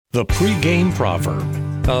The pregame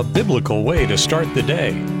proverb, a biblical way to start the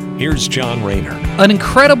day. Here's John Rayner. An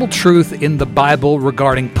incredible truth in the Bible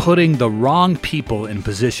regarding putting the wrong people in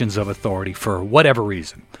positions of authority for whatever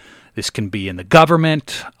reason. This can be in the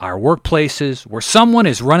government, our workplaces, where someone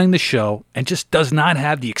is running the show and just does not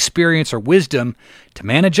have the experience or wisdom to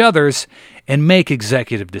manage others and make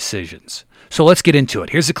executive decisions. So let's get into it.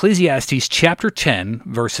 Here's Ecclesiastes Chapter 10,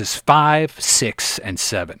 verses 5, 6, and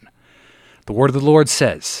 7. The word of the Lord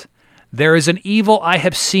says, "There is an evil I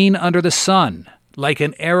have seen under the sun, like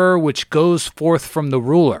an error which goes forth from the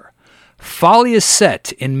ruler. Folly is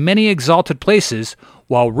set in many exalted places,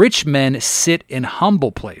 while rich men sit in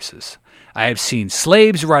humble places. I have seen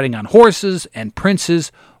slaves riding on horses and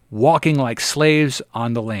princes walking like slaves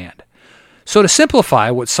on the land." So to simplify,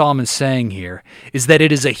 what Solomon's saying here is that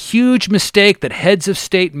it is a huge mistake that heads of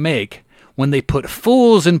state make when they put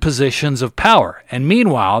fools in positions of power, and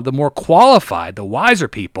meanwhile, the more qualified, the wiser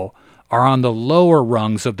people are on the lower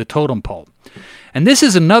rungs of the totem pole. And this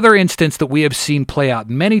is another instance that we have seen play out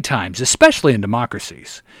many times, especially in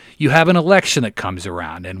democracies. You have an election that comes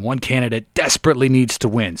around, and one candidate desperately needs to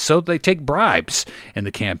win, so they take bribes in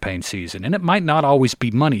the campaign season, and it might not always be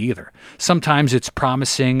money either. Sometimes it's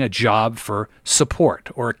promising a job for support,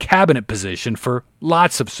 or a cabinet position for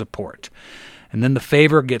lots of support. And then the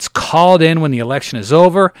favor gets called in when the election is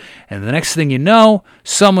over, and the next thing you know,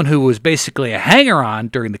 someone who was basically a hanger-on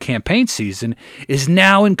during the campaign season is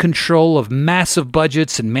now in control of massive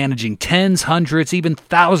budgets and managing tens, hundreds, even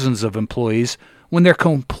thousands of employees when they're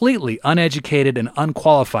completely uneducated and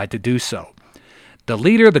unqualified to do so. The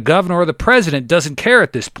leader, the governor, or the president doesn't care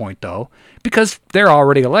at this point, though, because they're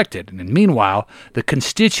already elected. And meanwhile, the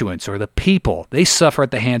constituents, or the people, they suffer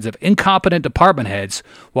at the hands of incompetent department heads,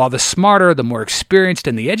 while the smarter, the more experienced,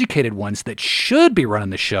 and the educated ones that should be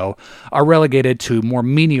running the show are relegated to more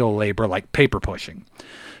menial labor like paper pushing.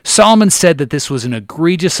 Solomon said that this was an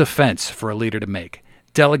egregious offense for a leader to make,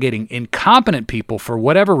 delegating incompetent people for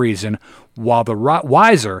whatever reason, while the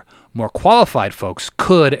wiser, more qualified folks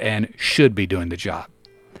could and should be doing the job.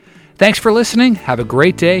 Thanks for listening. Have a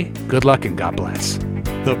great day. Good luck and God bless.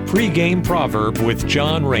 The pregame proverb with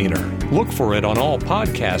John Rayner. Look for it on all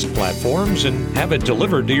podcast platforms and have it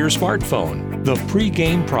delivered to your smartphone. The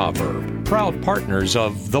pregame proverb, proud partners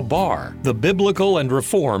of The Bar, the Biblical and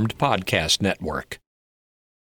Reformed Podcast Network.